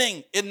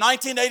beginning, in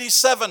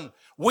 1987,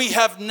 we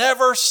have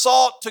never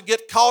sought to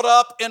get caught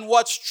up in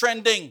what's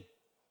trending.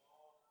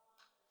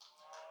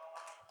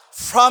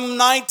 From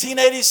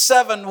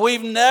 1987,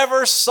 we've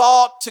never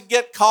sought to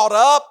get caught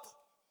up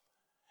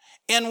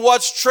in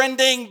what's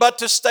trending, but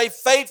to stay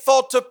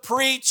faithful to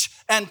preach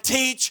and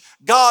teach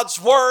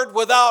God's word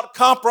without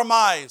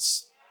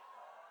compromise.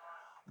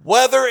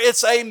 Whether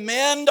it's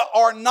amen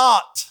or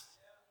not.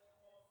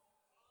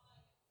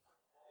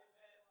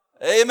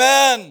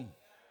 Amen.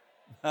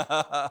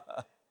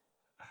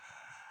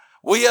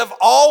 We have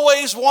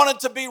always wanted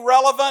to be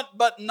relevant,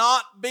 but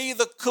not be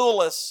the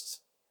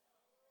coolest.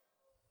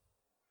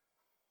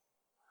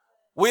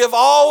 We have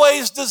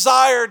always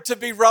desired to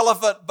be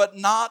relevant, but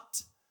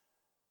not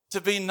to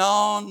be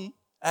known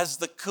as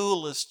the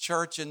coolest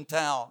church in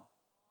town.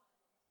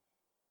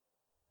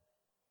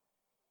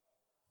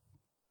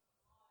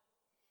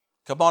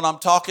 Come on, I'm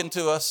talking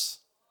to us.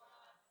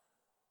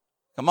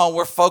 Come on,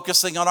 we're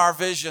focusing on our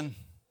vision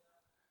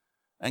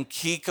and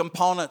key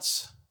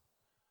components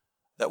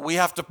that we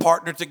have to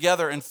partner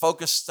together and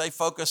stay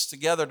focused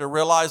together to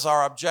realize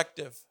our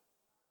objective.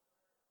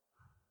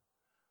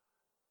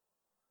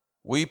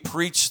 We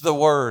preach the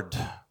word,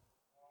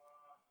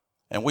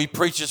 and we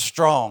preach it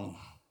strong.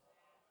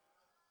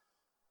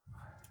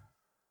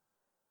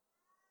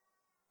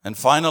 And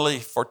finally,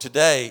 for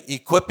today,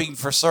 equipping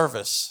for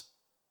service.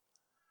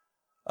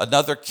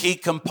 Another key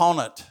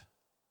component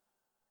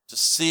to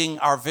seeing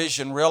our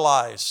vision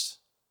realized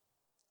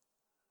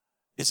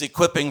is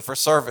equipping for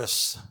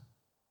service.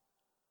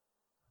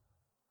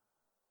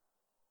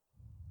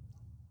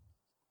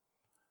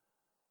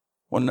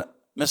 When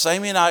Miss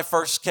Amy and I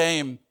first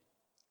came,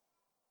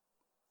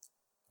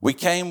 we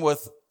came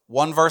with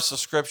one verse of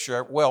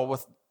scripture, well,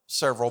 with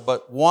several,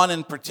 but one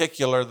in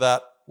particular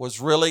that was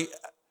really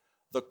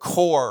the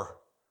core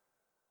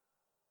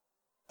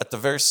at the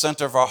very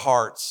center of our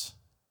hearts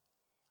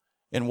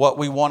in what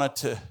we wanted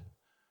to,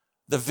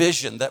 the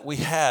vision that we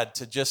had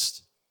to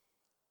just,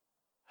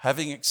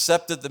 having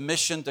accepted the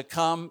mission to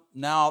come,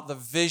 now the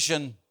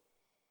vision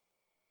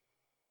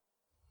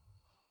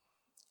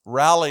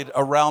rallied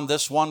around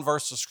this one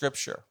verse of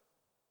scripture.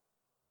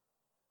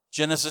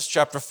 Genesis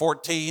chapter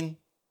 14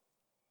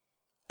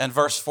 and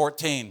verse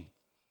 14.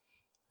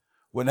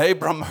 When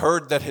Abram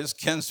heard that his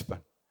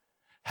kinsman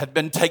had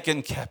been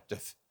taken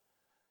captive,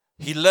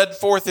 he led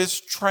forth his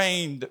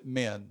trained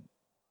men,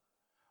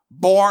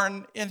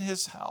 born in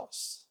his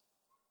house.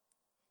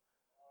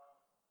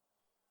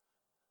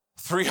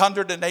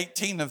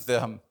 318 of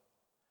them,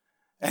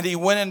 and he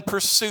went in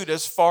pursuit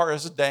as far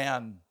as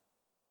Dan.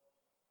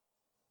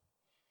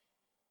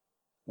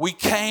 We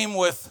came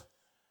with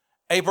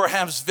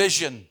Abraham's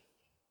vision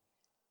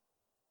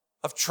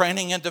of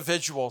training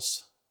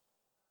individuals,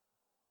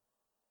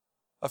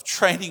 of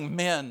training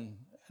men,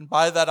 and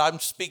by that I'm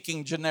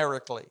speaking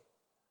generically,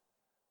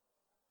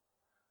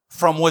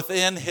 from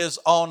within his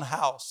own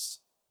house.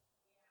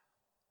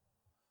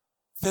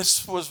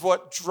 This was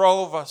what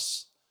drove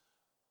us.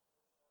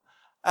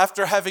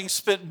 After having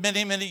spent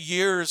many, many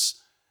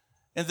years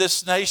in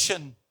this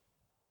nation,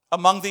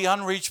 among the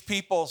unreached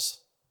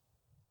peoples,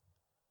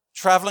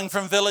 traveling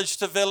from village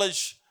to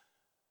village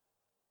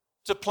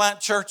to plant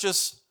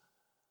churches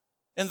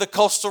in the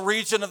coastal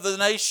region of the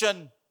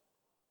nation,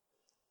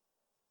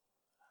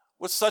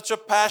 with such a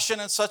passion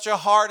and such a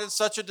heart and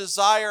such a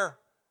desire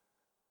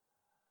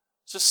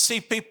to see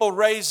people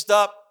raised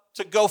up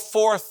to go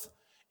forth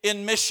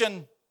in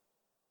mission.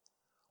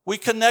 We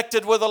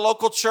connected with a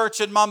local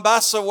church in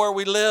Mombasa where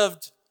we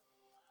lived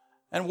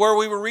and where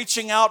we were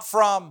reaching out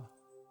from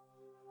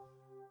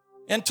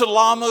into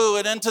Lamu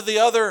and into the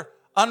other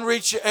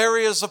unreached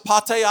areas of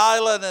Pate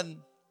Island and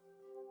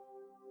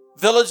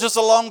villages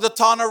along the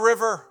Tana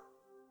River,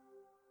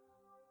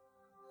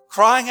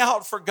 crying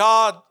out for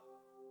God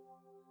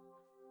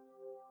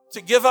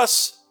to give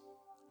us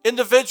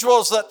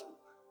individuals that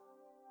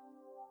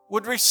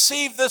would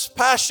receive this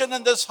passion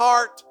and this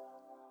heart.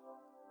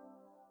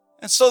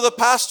 And so the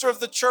pastor of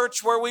the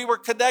church where we were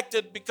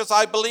connected, because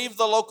I believe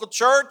the local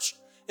church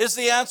is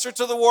the answer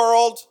to the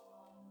world.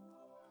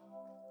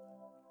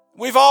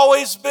 We've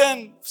always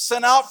been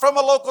sent out from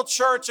a local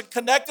church and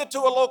connected to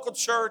a local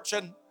church.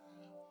 And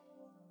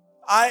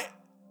I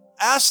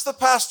asked the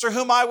pastor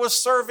whom I was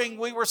serving,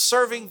 we were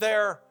serving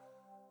there,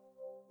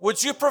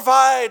 would you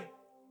provide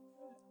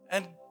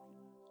and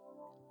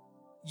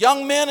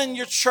young men in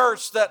your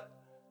church that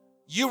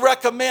you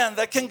recommend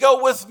that can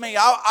go with me?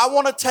 I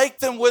want to take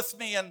them with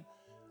me. And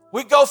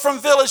we go from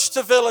village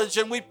to village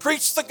and we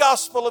preach the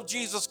gospel of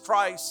Jesus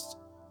Christ.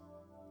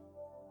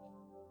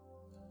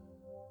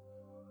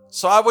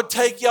 So I would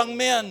take young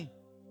men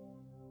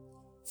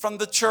from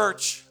the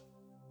church.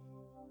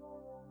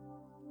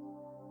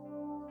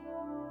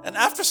 And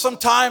after some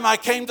time, I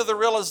came to the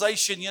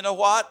realization, you know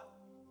what?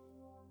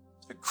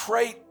 They're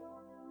great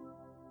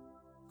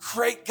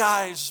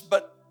guys,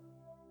 but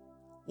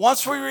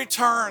once we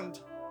returned,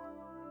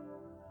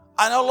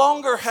 I no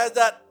longer had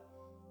that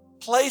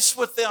place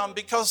with them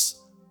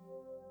because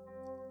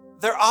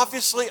they're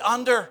obviously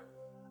under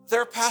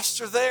their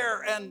pastor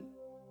there. And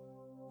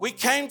we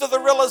came to the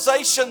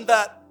realization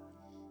that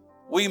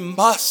we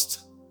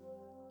must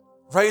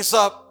raise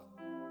up.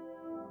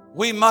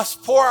 We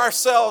must pour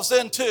ourselves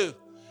into.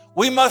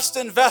 We must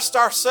invest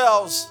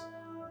ourselves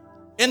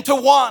into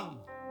 1,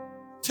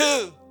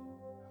 2,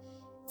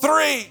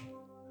 3,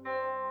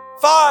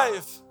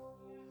 5,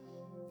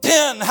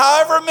 10,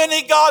 however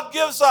many God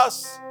gives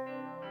us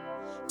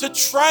to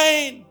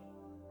train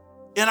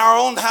in our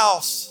own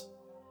house.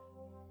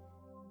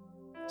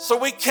 So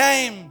we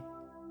came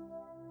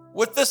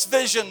with this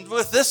vision,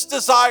 with this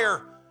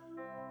desire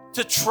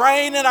to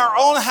train in our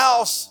own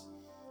house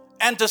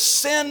and to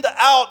send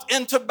out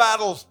into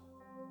battle.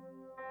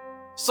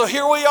 So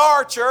here we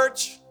are,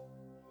 church.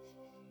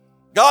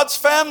 God's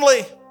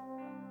family.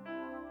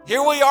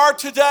 Here we are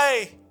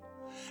today.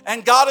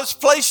 And God has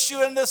placed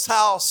you in this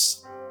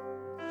house.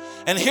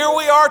 And here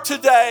we are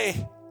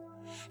today,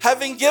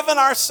 having given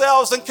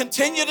ourselves and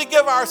continue to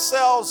give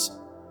ourselves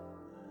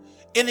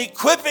in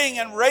equipping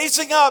and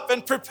raising up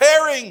and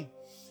preparing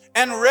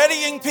and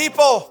readying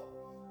people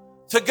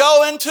to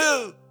go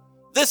into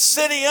this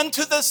city,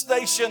 into this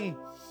nation,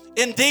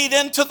 indeed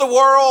into the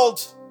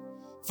world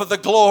for the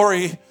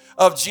glory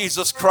of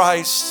Jesus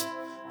Christ.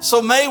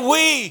 So may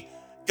we,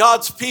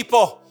 God's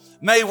people,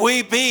 may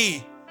we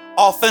be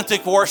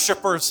authentic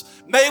worshipers.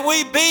 May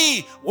we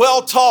be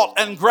well taught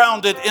and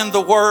grounded in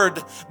the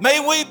word.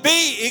 May we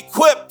be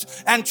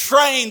equipped and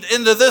trained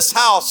into this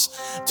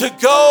house to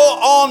go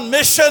on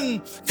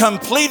mission,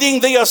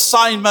 completing the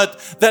assignment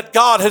that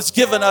God has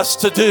given us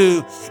to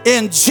do.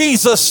 In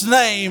Jesus'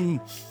 name.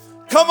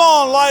 Come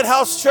on,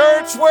 Lighthouse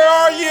Church, where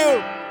are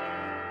you?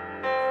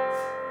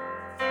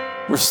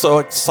 We're so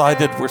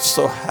excited. We're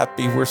so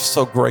happy. We're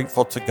so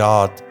grateful to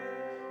God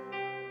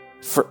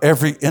for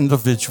every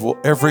individual,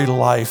 every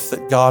life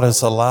that God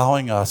is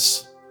allowing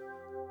us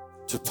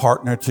to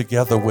partner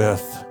together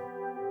with.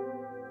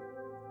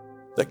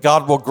 That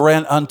God will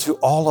grant unto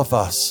all of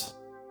us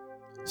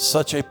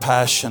such a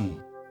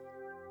passion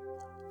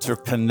to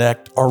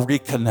connect or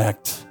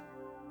reconnect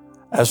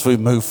as we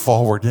move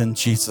forward in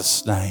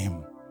Jesus'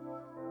 name.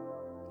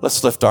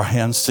 Let's lift our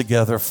hands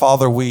together.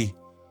 Father, we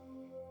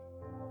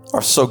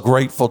are so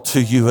grateful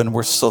to you and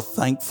we're so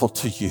thankful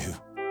to you.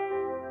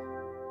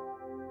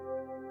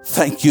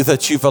 Thank you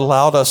that you've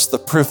allowed us the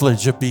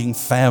privilege of being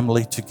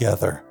family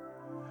together.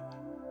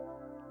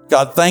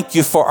 God, thank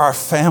you for our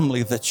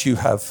family that you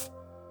have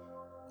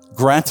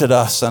granted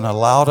us and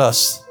allowed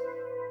us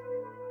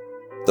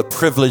the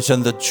privilege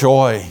and the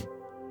joy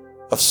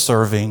of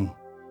serving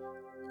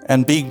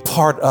and being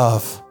part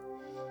of.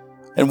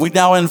 And we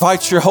now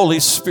invite your Holy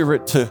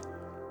Spirit to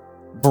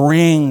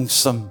bring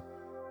some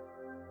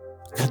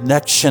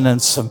connection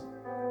and some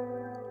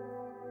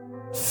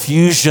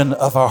fusion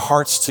of our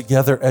hearts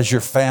together as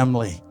your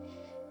family.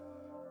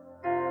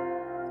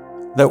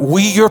 That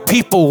we, your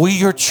people, we,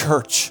 your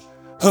church,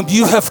 whom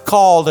you have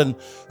called and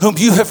whom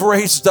you have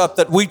raised up,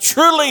 that we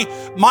truly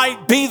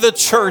might be the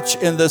church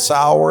in this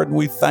hour. And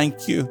we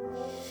thank you.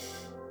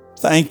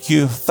 Thank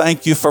you.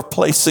 Thank you for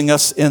placing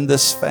us in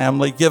this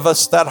family. Give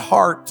us that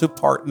heart to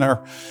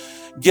partner.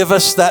 Give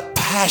us that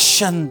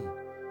passion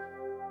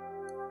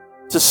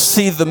to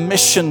see the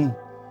mission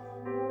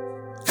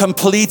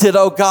completed,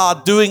 oh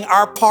God, doing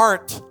our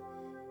part,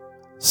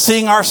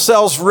 seeing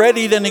ourselves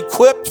readied and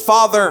equipped,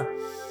 Father,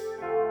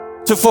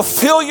 to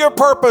fulfill your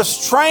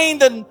purpose,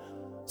 trained and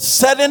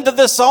set into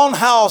this own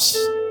house.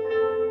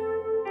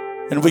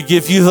 And we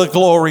give you the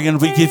glory and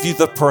we give you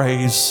the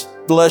praise.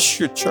 Bless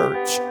your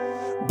church.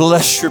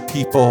 Bless your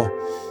people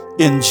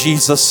in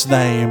Jesus'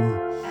 name.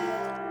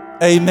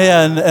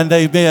 Amen and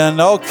amen.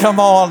 Oh, come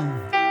on.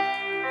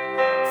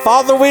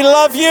 Father, we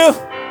love you.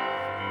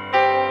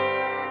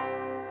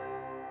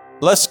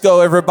 Let's go,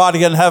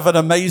 everybody, and have an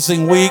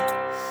amazing week.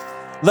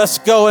 Let's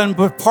go and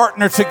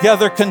partner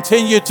together,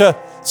 continue to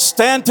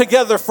stand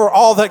together for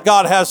all that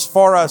God has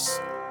for us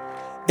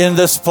in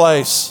this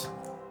place.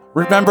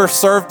 Remember,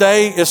 Serve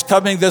Day is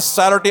coming this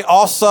Saturday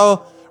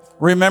also.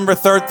 Remember,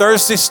 Third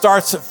Thursday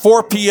starts at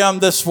 4 p.m.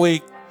 this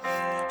week.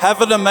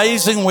 Have an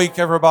amazing week,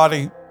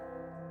 everybody.